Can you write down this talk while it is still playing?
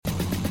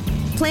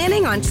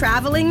Planning on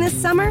traveling this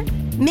summer?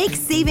 Make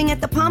saving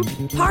at the pump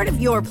part of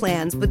your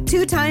plans with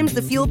 2 times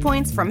the fuel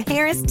points from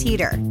Harris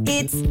Teeter.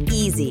 It's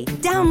easy.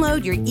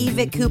 Download your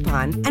eVic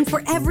coupon, and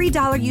for every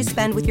 $1 you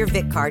spend with your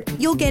Vic card,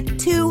 you'll get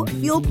 2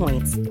 fuel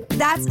points.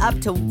 That's up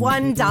to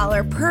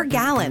 $1 per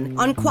gallon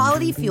on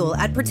quality fuel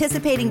at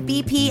participating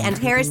BP and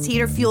Harris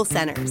Teeter fuel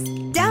centers.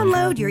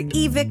 Download your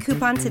eVic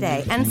coupon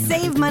today and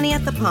save money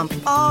at the pump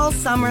all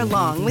summer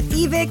long with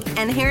eVic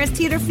and Harris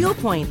Teeter fuel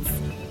points.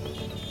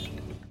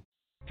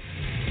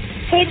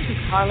 Hey, this is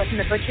Carla from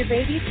the Butcher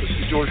Babies. This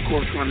is George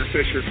Corner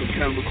Fisher from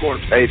Cannibal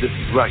Corpse. Hey, this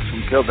is Rex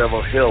from Kill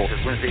Devil Hill.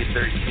 It's Wednesday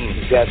 13.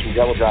 This is Dad from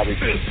Devil Driving.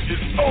 This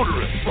is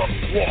Odorous from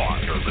War.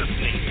 You're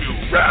listening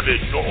to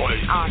Rabid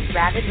Noise on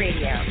Rabid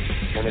Radio.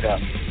 Turn it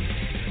up.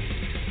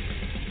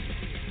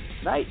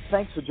 Nate,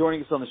 thanks for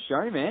joining us on the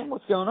show, man.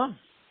 What's going on?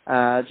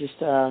 Just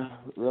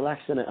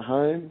relaxing at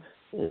home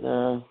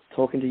and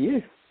talking to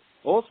you.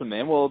 Awesome,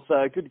 man. Well,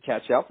 it's good to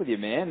catch up with you,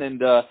 man.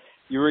 And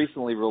you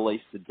recently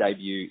released the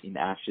debut in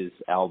Ashes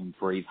album,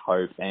 Breathe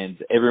Hope, and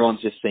everyone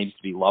just seems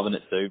to be loving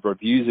it too.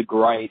 Reviews are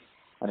great,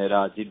 and it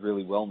did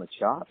really well in the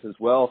charts as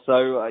well.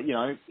 So,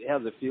 how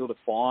does it feel to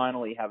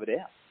finally have it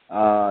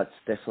out? It's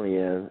definitely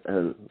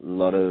a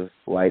lot of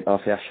weight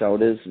off our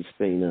shoulders. It's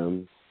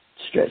been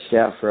stretched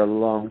out for a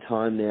long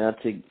time now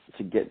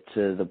to get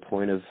to the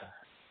point of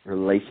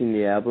releasing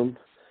the album.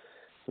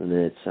 And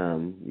it's,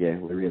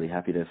 we're really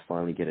happy to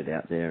finally get it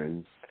out there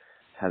and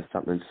have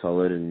something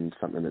solid and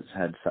something that's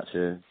had such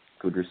a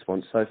good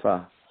response so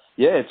far.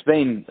 Yeah, it's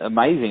been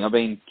amazing. I've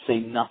been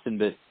seeing nothing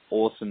but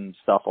awesome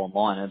stuff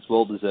online, and it's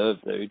well deserved,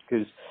 dude,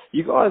 because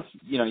you guys,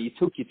 you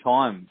took your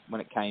time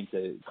when it came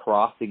to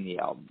crafting the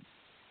album,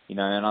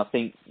 and I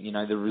think,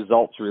 the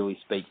results really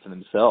speak for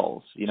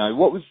themselves.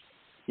 What was,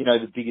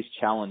 the biggest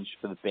challenge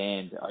for the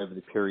band over the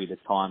period of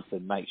time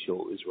to make sure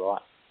it was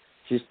right?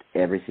 Just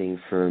everything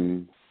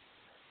from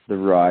the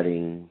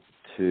writing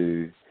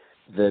to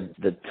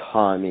the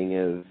timing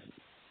of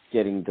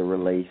getting the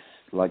release,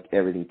 like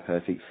everything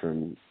perfect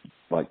from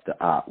like the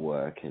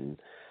artwork and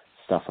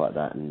stuff like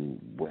that,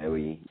 and where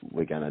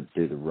we're going to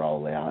do the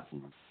rollout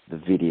and the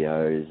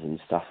videos and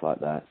stuff like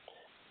that.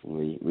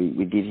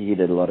 We did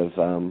hit a lot of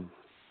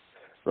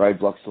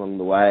roadblocks along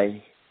the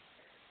way,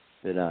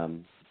 but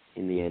in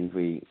the end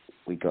we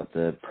got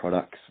the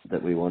products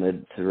that we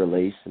wanted to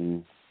release,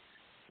 and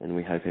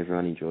we hope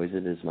everyone enjoys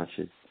it as much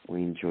as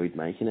we enjoyed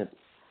making it.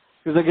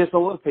 Because I guess a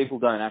lot of people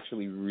don't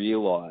actually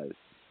realise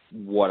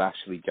what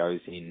actually goes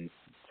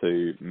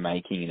into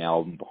making an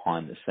album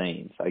behind the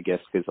scenes. I guess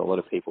because a lot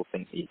of people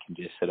think that you can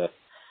just sort of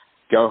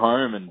go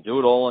home and do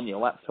it all on your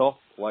laptop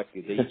like a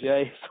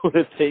DJ sort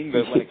of thing.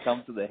 But when it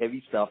comes to the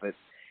heavy stuff, it's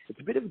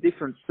a bit of a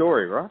different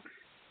story, right?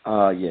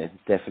 Yeah,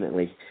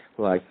 definitely.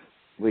 Like,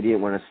 we didn't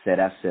want to set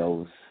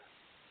ourselves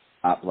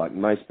up like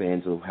most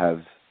bands will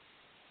have.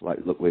 Like,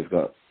 look, we've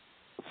got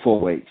 4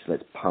 weeks.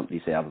 Let's pump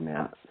this album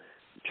out,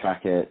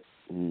 track it,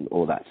 and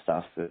all that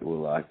stuff. But we're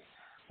like,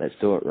 let's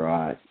do it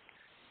right.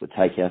 We'll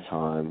take our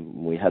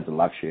time. We had the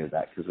luxury of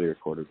that because we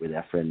recorded with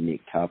our friend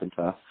Nick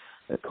Carpenter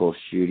at Core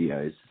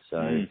Studios,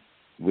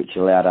 which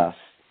allowed us.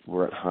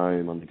 We're at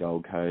home on the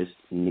Gold Coast.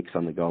 Nick's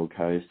on the Gold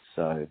Coast,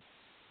 so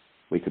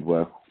we could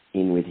work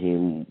in with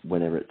him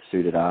whenever it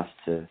suited us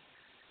to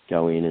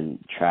go in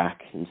and track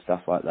and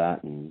stuff like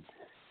that. And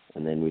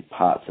then with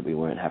parts that we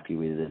weren't happy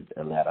with, it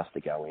allowed us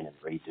to go in and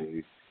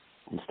redo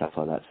and stuff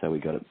like that. So we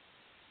got it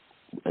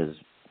as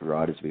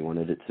right as we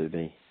wanted it to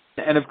be.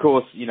 And of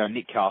course,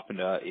 Nick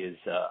Carpenter is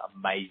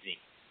amazing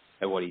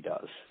at what he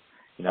does.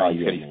 He's got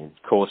his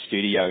Core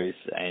Studios,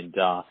 and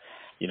a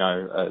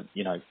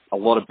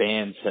lot of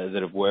bands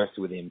that have worked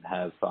with him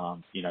have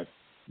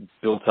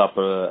built up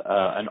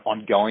an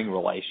ongoing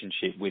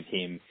relationship with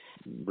him,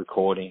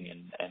 recording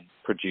and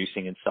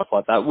producing and stuff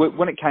like that.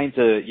 When it came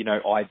to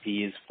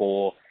ideas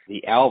for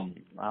the album,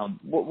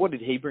 what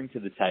did he bring to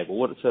the table?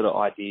 What sort of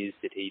ideas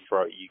did he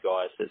throw at you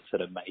guys that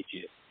sort of made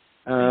you?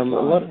 A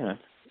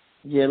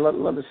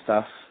lot of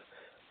stuff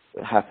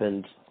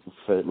happened.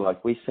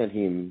 We sent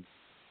him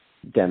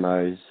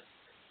demos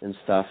and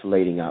stuff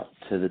leading up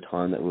to the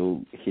time that we were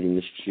hitting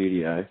the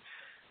studio,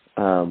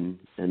 and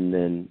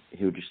then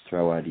he'll just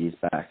throw ideas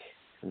back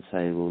and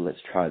say, well,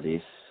 let's try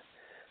this.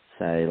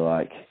 Say,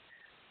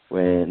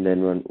 when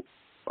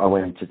I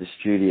went into the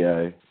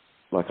studio,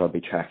 I'd be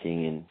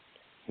tracking and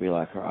he'd be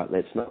like, all right,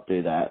 let's not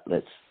do that.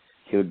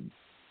 He would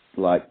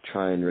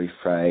try and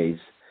rephrase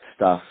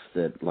stuff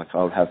that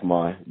I would have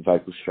my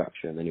vocal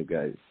structure, and then he'll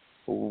go,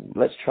 well,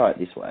 let's try it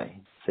this way,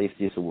 see if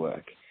this will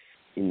work.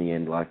 In the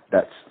end,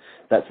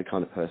 that's the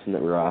kind of person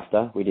that we're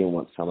after. We didn't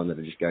want someone that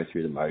would just go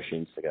through the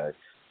motions to go,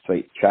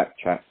 sweet, track,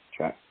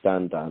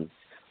 done.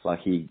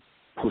 He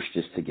pushed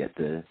us to get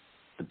the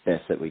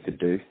best that we could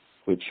do,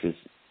 which was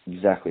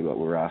exactly what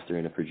we were after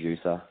in a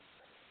producer.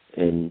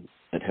 And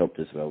it helped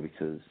as well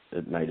because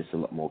it made us a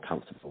lot more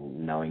comfortable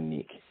knowing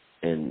Nick,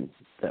 and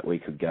that we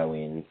could go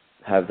in,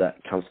 have that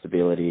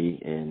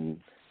comfortability and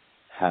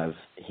have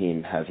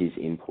him have his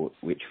input,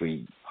 which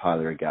we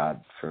highly regard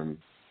from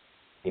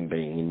him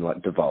being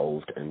in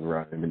Devolved and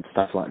Rome and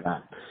stuff like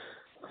that.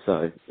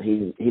 So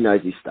he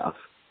knows his stuff,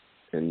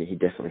 and he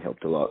definitely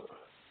helped a lot.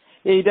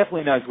 Yeah, he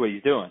definitely knows what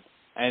he's doing.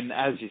 And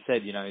as you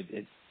said, you know,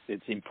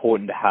 it's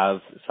important to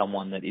have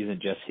someone that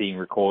isn't just hitting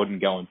record and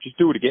going, just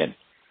do it again.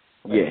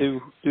 Yeah.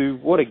 Do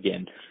what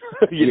again?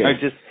 you know,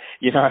 just,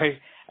 you know,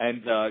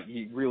 and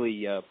you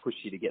really push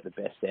you to get the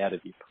best out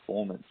of your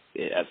performance.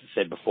 As I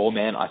said before,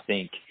 man, I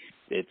think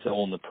it's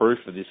all in the proof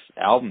of this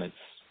album.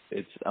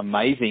 It's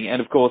amazing. And,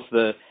 of course,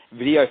 the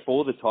video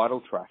for the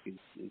title track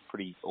is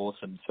pretty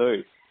awesome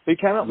too. Who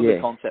came up with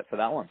the concept for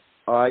that one?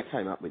 I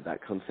came up with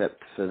that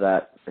concept for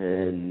that,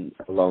 and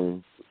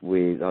along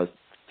with, I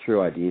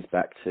threw ideas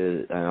back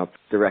to our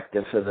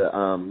director for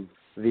the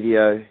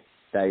video,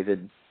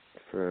 David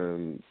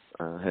from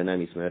Her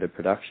Name Is Murder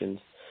Productions.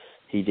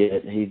 He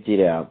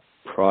did our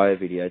prior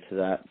video to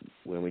that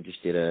when we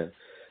just did a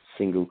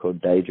single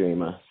called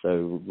Daydreamer.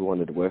 So we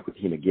wanted to work with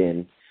him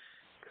again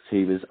because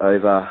he was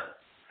over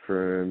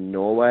from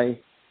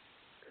Norway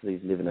because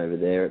he's living over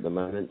there at the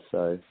moment.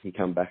 So he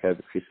come back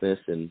over Christmas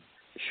and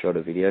shot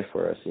a video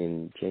for us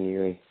in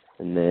January,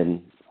 and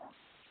then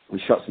we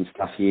shot some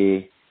stuff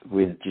here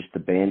with just the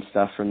band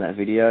stuff from that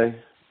video,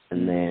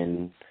 and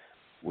then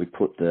we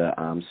put the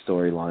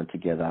storyline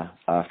together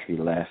after he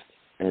left,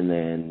 and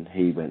then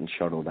he went and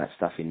shot all that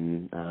stuff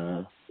in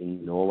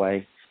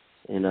Norway,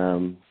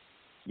 and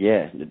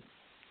it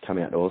came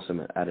out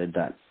awesome. It added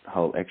that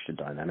whole extra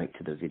dynamic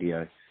to the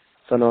video.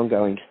 It's an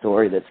ongoing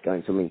story that's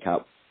going to link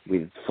up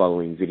with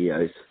following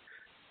videos,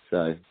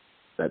 so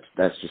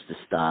that's just the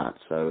start.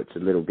 So it's a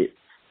little bit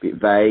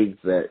vague,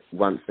 but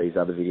once these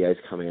other videos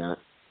come out,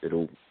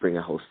 it'll bring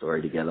a whole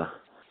story together.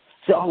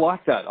 So I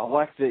like that. I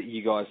like that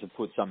you guys have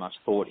put so much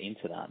thought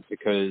into that,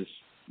 because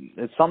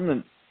it's something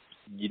that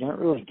you don't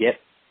really get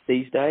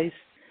these days.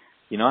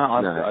 You know,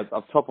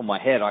 off top of my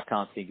head, I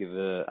can't think of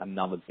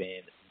another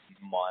band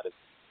that might have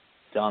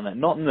done that.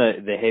 Not in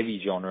the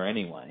heavy genre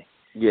anyway.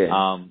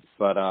 Yeah.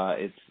 But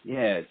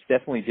it's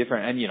definitely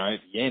different. And, you know, at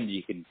the end,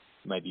 you can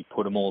maybe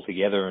put them all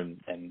together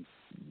and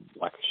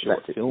like a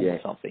short film or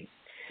something.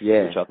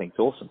 Yeah. Which I think is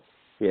awesome.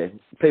 Yeah.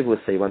 People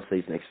will see once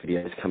these next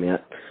videos come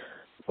out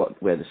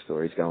where the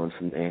story's going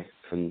from there,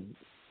 from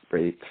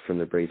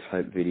the Breathe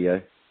Hope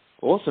video.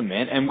 Awesome,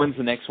 man. And when's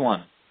the next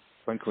one?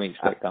 When can we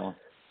expect that one?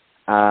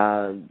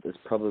 It's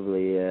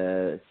probably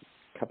a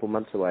couple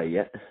months away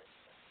yet.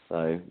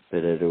 So,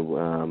 but it'll,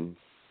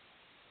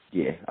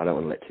 I don't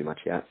want to let too much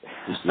out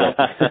just yet.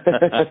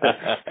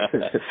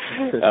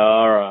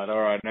 All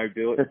right. No,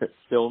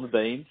 still on the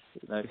beans.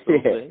 No, still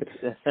on the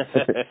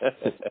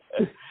beans.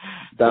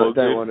 don't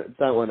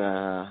want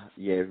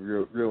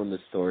to ruin the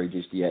story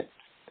just yet.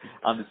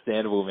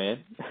 Understandable,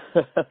 man.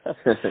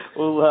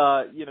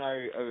 Well, you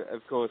know,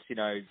 of course, you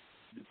know,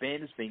 the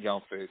band has been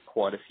going for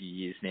quite a few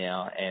years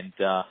now, and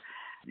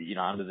you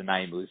know, under the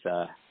name was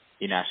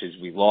In Ashes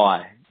We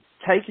Lie.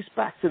 Take us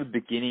back to the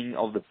beginning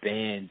of the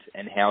band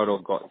and how it all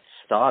got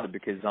started,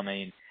 because I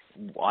mean,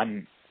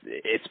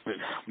 it's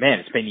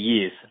been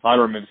years. I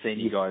remember seeing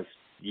you guys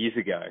years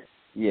ago.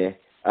 Yeah.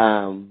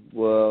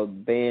 Well,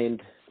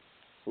 band,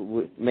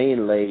 me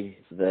and Lee,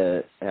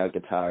 our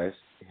guitarist,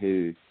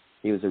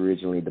 he was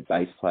originally the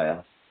bass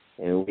player,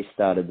 and we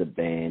started the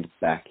band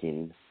back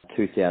in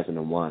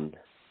 2001.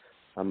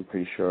 I'm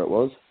pretty sure it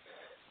was.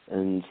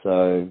 And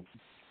so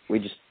we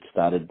just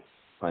started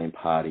playing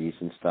parties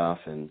and stuff,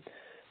 and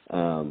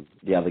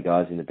the other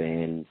guys in the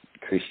band,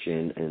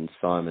 Christian and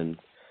Simon,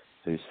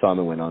 who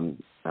Simon went on,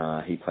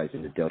 he plays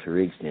in the Delta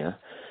Rigs now.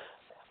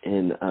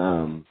 And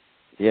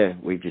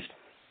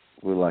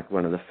we're like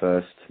one of the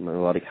first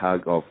melodic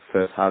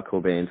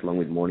hardcore bands, along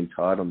with Morning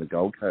Tide, on the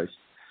Gold Coast.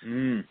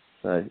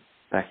 So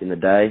back in the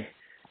day.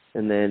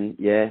 And then,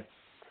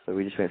 so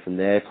we just went from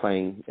there,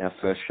 playing our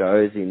first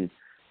shows in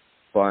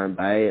Byron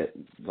Bay at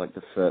like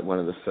one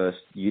of the first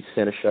youth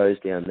centre shows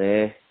down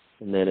there.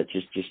 And then it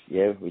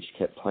we just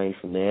kept playing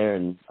from there,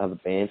 and other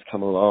bands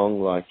come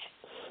along. Like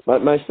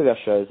most of our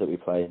shows that we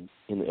played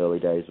in the early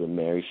days were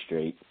Mary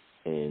Street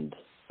and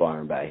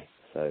Byron Bay.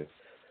 So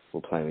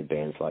we're playing with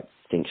bands like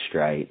Think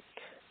Straight,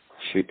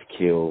 Shoot to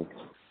Kill,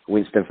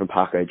 Winston from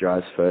Parkway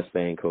Drive's first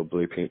band called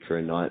Blueprint for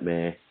a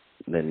Nightmare,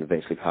 and then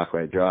eventually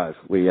Parkway Drive.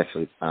 We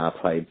actually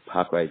played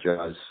Parkway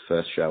Drive's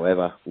first show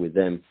ever with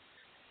them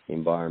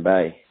in Byron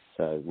Bay.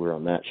 So we're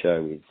on that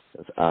show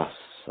with us.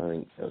 I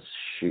think it was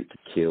Shoot to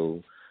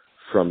Kill,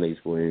 From These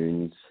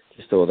Wounds,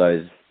 just all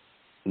those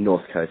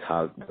North Coast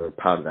part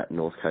of that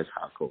North Coast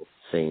hardcore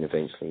scene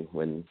eventually,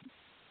 when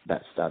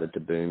that started to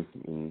boom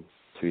in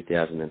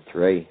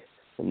 2003.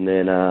 And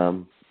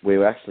then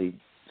we actually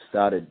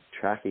started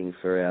tracking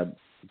for our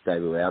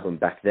debut album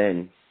back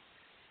then,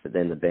 but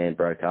then the band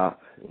broke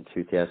up at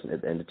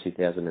the end of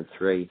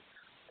 2003.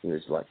 It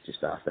was like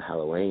just after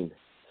Halloween.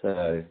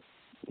 So,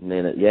 and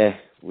then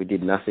we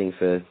did nothing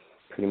for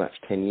pretty much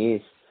 10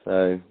 years.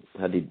 So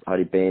I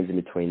did bands in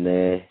between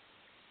there.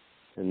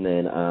 And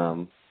then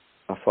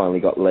I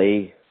finally got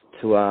Lee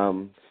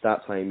to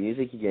start playing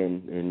music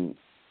again, and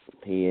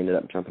he ended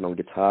up jumping on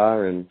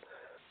guitar, and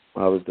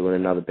I was doing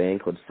another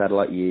band called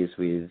Satellite Years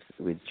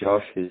with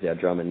Josh, who's our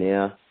drummer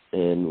now,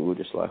 And we were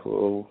just like,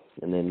 well,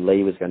 and then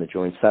Lee was going to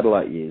join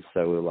Satellite Years,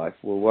 so we were like,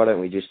 well, why don't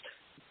we just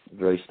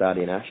restart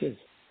In Ashes?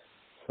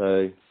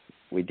 So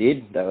we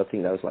did. I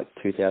think that was like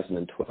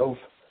 2012.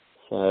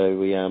 So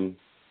we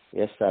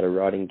started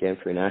writing again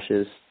for In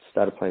Ashes,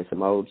 started playing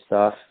some old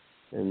stuff,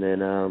 and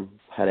then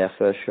had our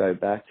first show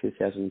back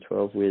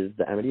 2012 with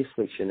the Amateur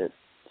Affliction at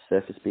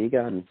Surface Beer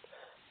Garden,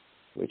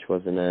 which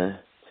wasn't a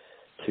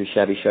too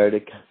shabby show to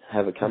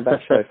have a comeback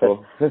show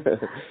for.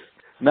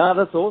 No,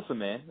 that's awesome,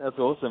 man. That's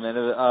awesome.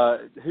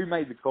 And who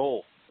made the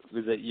call?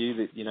 Was it you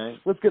that,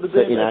 let's get the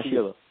band back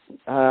together?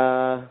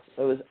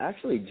 It was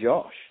actually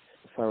Josh,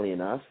 funnily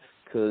enough,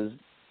 because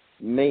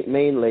me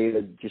and Lee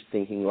were just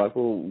thinking, like,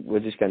 well, we're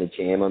just going to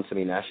jam on some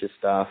In Ashes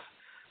stuff,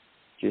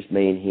 just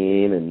me and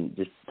him, and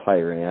just play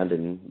around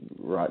and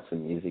write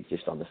some music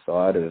just on the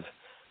side of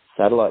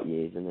Satellite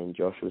Years. And then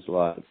Josh was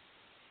like,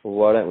 well,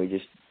 why don't we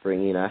just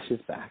bring In Ashes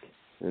back?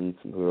 And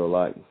we were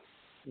like,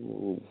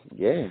 well,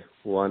 yeah,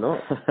 why not?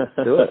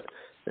 Do it.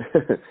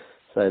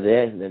 So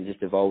there, and then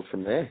just evolved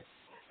from there.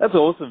 That's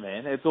awesome,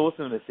 man. It's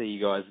awesome to see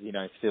you guys,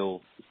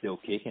 still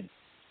kicking.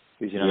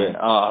 Because,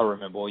 I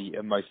remember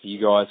most of you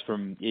guys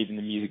from even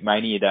the Music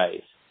Mania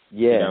days.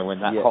 Yeah. When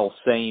that whole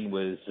scene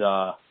was,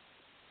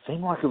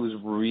 seemed like it was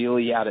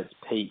really at its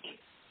peak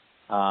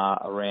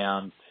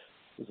around,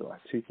 was it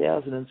like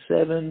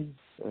 2007?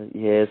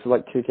 It's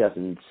like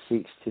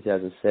 2006,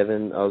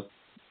 2007. I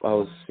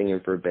was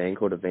singing for a band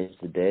called Avenge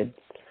the Dead.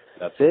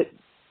 That's it?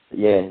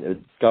 Yeah,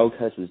 Gold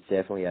Coast was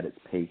definitely at its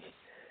peak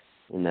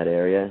in that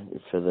area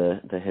for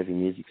the heavy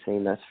music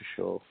scene, that's for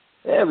sure.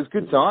 Yeah, it was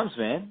good times,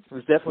 man. It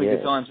was definitely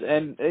good times.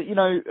 And,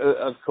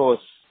 of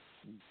course,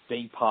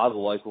 being part of the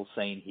local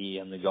scene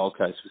here on the Gold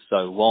Coast for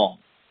so long,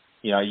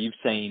 you've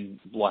seen,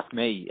 like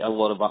me, a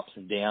lot of ups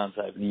and downs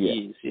over the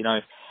years.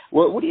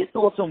 What are your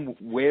thoughts on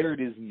where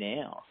it is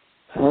now?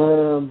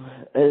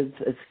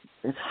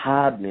 It's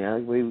hard now.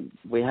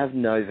 We have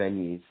no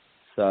venues,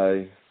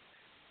 so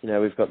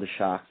we've got the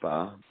Shark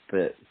Bar,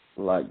 but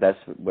like that's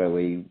where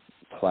we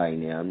play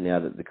now. Now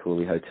that the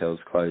Cooley Hotel's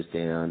closed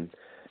down,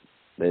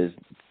 there's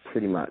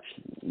pretty much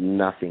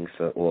nothing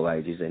for all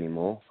ages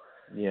anymore.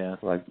 Yeah,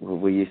 like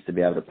we used to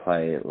be able to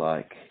play at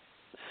like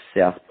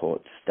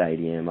Southport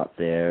Stadium up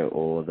there,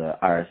 or the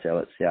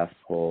RSL at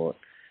Southport.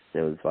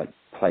 There was like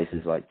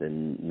places like the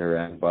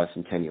Narang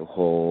Bicentennial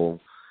Hall.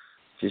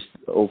 Just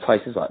all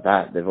places like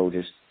that, they've all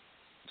just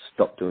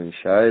stopped doing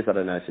shows. I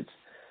don't know if it's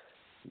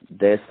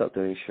they're stopped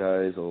doing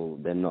shows, or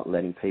they're not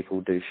letting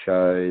people do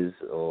shows,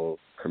 or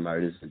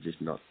promoters are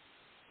just not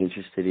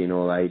interested in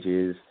all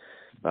ages.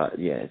 But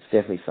yeah, it's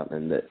definitely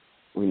something that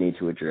we need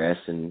to address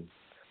and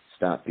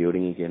start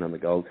building again on the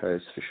Gold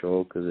Coast for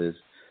sure, because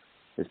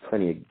there's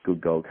plenty of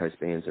good Gold Coast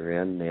bands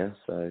around now.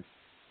 So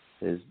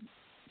there's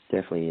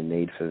definitely a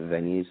need for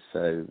venues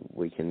so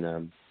we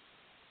can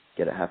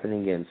get it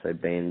happening again, so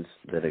bands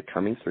that are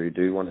coming through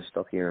do want to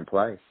stop here and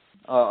play.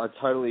 Oh, I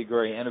totally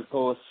agree. And of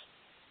course,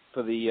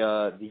 for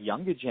the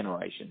younger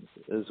generations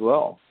as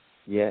well.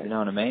 Yeah. You know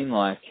what I mean?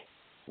 Like,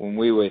 when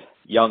we were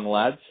young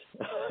lads,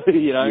 we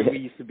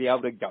used to be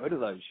able to go to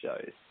those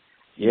shows.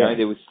 You know,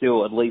 there was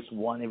still at least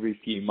one every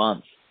few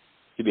months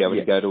to be able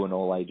to go to an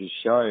all-ages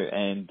show.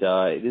 And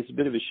it's a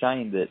bit of a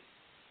shame that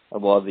a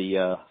lot of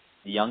the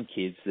young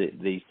kids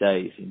these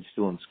days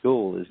still in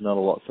school, there's not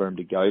a lot for them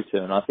to go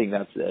to. And I think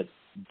that's a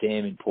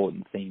damn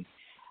important thing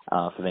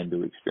for them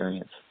to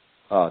experience.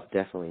 Oh,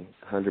 definitely,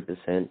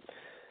 100%.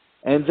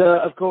 And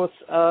of course,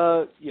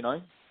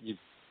 you've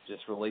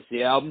just released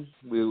the album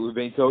we've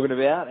been talking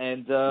about.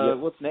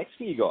 And what's next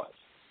for you guys?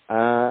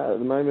 At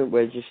the moment,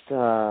 we're just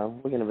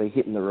we're going to be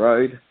hitting the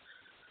road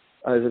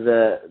over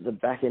the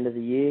back end of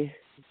the year.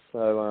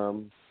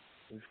 So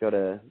we've got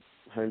a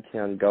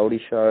Hometown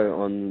Goldie show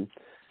on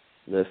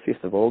the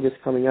 5th of August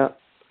coming up.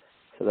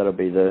 So that'll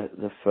be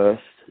the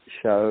first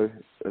show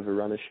of a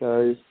run of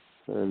shows.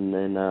 And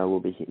then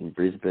we'll be hitting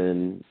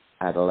Brisbane,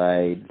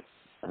 Adelaide,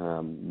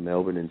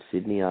 Melbourne and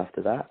Sydney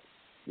after that.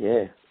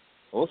 Yeah.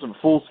 Awesome.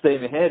 Full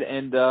steam ahead.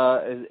 And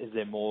is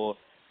there more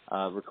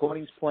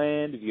recordings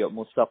planned? Have you got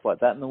more stuff like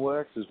that in the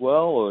works as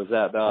well? Or is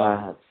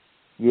that...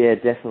 Yeah,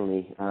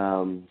 definitely.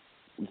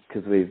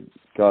 Because we've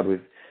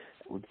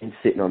been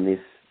sitting on this.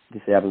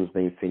 This album's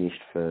been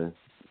finished for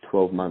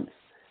 12 months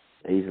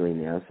easily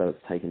now, so it's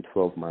taken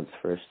 12 months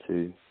for us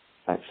to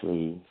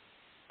actually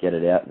get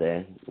it out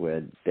there.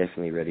 We're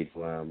definitely ready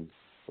to,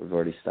 we've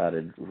already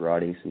started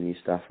writing some new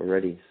stuff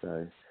already,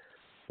 so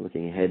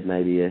looking ahead,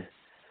 maybe a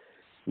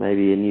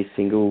new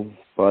single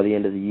by the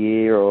end of the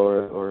year,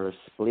 or a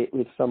split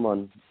with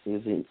someone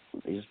is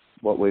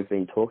what we've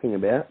been talking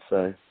about.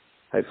 So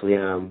hopefully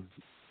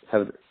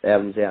have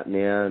albums out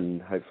now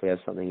and hopefully have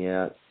something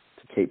out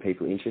to keep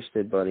people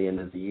interested by the end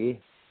of the year.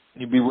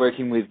 You'll be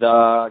working with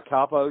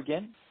Carpo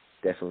again?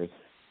 Definitely.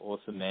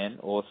 Awesome, man.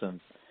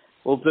 Awesome.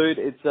 Well, dude,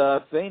 it's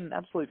been an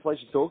absolute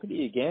pleasure talking to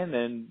you again,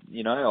 and,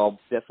 I'll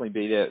definitely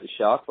be there at the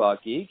Shark Bar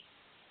gig.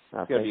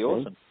 It's going to be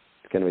awesome.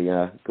 It's going to be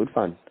good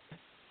fun.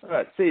 All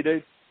right, see you,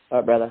 dude. All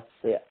right, brother.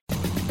 See ya.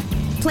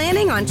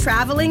 Planning on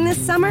traveling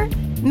this summer?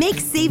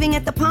 Make saving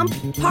at the pump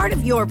part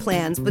of your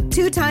plans with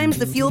 2 times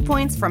the fuel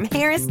points from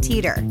Harris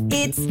Teeter.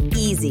 It's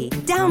easy.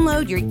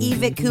 Download your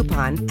eVic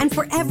coupon, and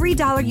for every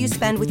 $1 you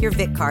spend with your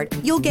Vic card,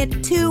 you'll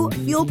get 2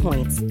 fuel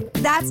points.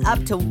 That's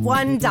up to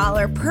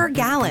 $1 per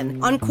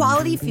gallon on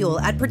quality fuel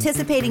at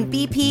participating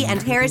BP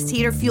and Harris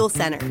Teeter fuel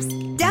centers.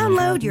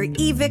 Download your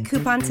eVic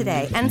coupon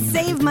today and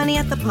save money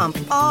at the pump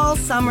all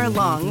summer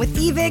long with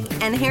eVic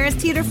and Harris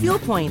Teeter fuel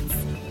points.